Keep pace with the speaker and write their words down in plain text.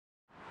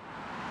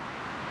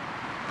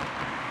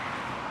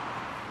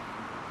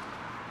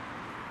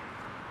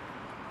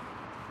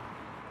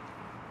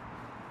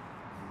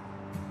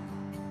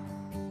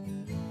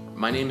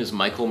My name is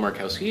Michael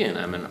Markowsky and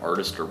I'm an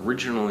artist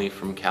originally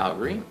from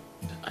Calgary.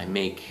 I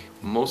make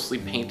mostly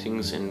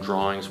paintings and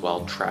drawings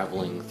while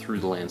traveling through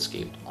the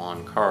landscape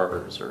on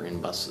cars or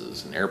in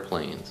buses and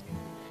airplanes.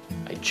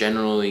 I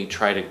generally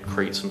try to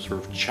create some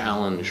sort of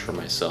challenge for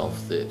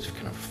myself that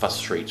kind of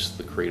frustrates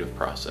the creative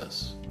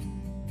process.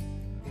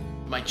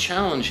 My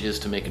challenge is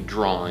to make a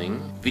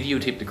drawing,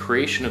 videotape the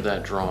creation of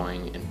that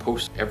drawing, and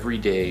post every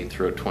day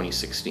throughout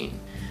 2016,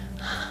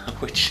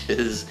 which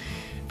is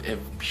a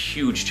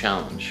huge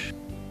challenge.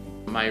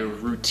 My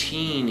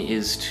routine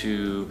is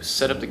to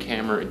set up the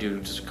camera and do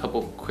just a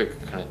couple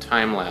quick kind of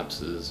time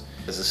lapses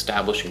as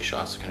establishing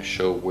shots to kind of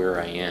show where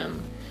I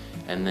am,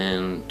 and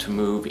then to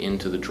move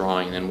into the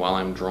drawing. And then while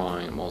I'm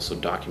drawing, I'm also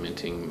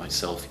documenting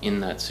myself in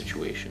that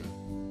situation.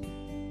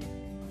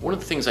 One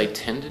of the things I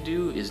tend to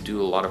do is do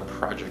a lot of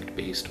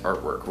project-based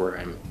artwork where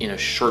I'm in a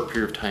short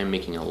period of time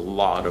making a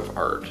lot of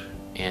art,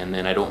 and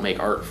then I don't make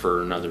art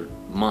for another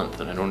month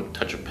and I don't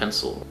touch a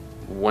pencil.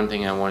 One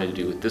thing I wanted to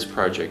do with this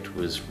project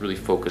was really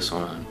focus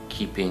on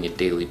keeping a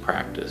daily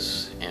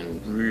practice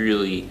and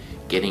really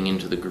getting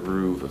into the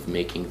groove of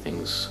making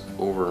things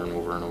over and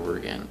over and over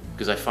again.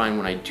 Because I find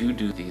when I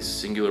do these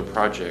singular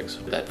projects,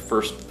 that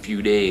first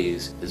few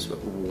days is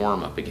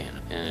warm up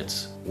again. And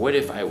it's, what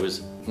if I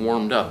was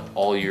warmed up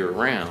all year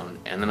round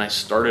and then I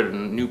started a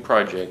new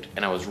project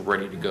and I was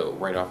ready to go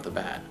right off the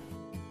bat?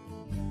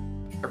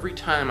 Every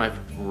time I've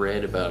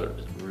read about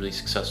a really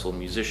successful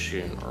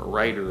musician or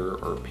writer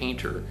or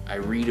painter, I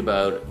read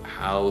about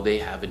how they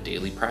have a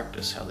daily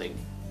practice, how they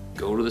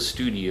go to the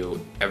studio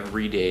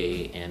every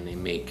day and they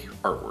make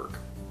artwork.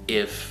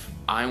 If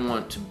I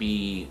want to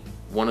be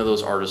one of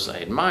those artists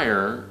I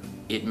admire,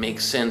 it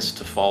makes sense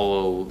to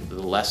follow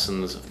the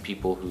lessons of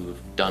people who've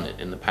done it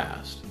in the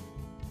past.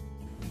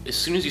 As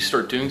soon as you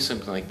start doing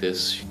something like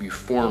this, you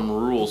form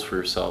rules for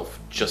yourself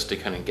just to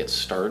kind of get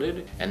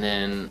started. And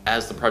then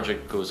as the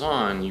project goes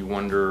on, you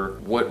wonder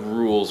what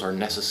rules are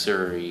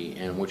necessary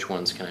and which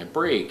ones can I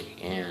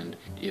break? And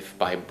if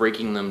by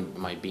breaking them,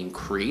 am I being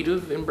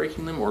creative in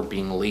breaking them or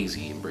being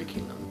lazy in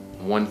breaking them?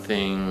 One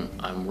thing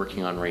I'm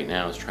working on right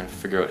now is trying to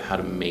figure out how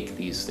to make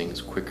these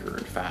things quicker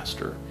and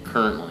faster.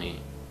 Currently,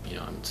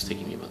 it's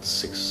taking me about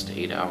 6 to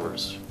 8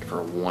 hours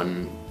for a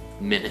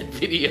 1-minute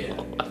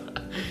video.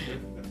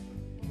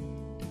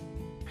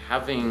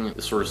 Having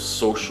the sort of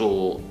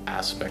social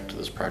aspect to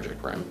this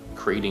project where I'm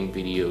creating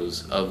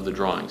videos of the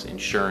drawings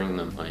and sharing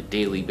them on a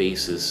daily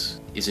basis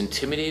is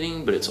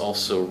intimidating, but it's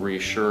also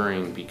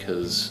reassuring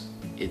because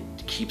it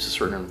keeps a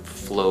certain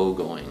flow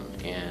going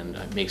and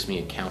it makes me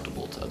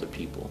accountable to other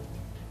people.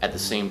 At the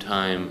same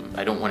time,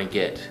 I don't want to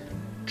get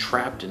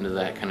trapped into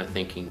that kind of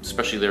thinking,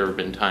 especially there have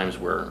been times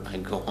where I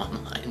go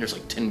online, there's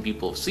like 10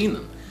 people have seen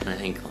them, and I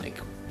think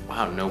like,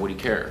 wow, nobody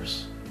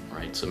cares,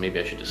 right? So maybe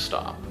I should just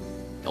stop.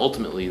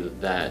 Ultimately,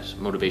 that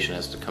motivation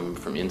has to come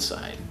from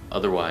inside.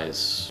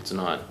 Otherwise, it's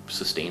not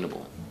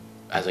sustainable.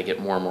 As I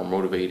get more and more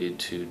motivated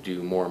to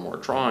do more and more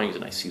drawings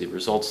and I see the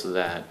results of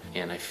that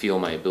and I feel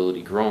my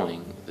ability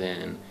growing,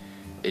 then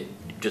it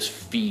just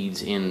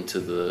feeds into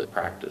the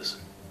practice.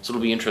 So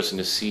it'll be interesting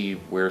to see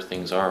where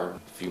things are a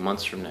few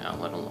months from now,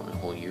 let alone a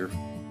whole year.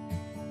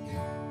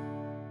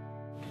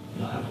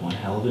 You'll have one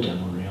hell of a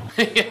demo reel.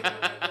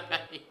 Yeah.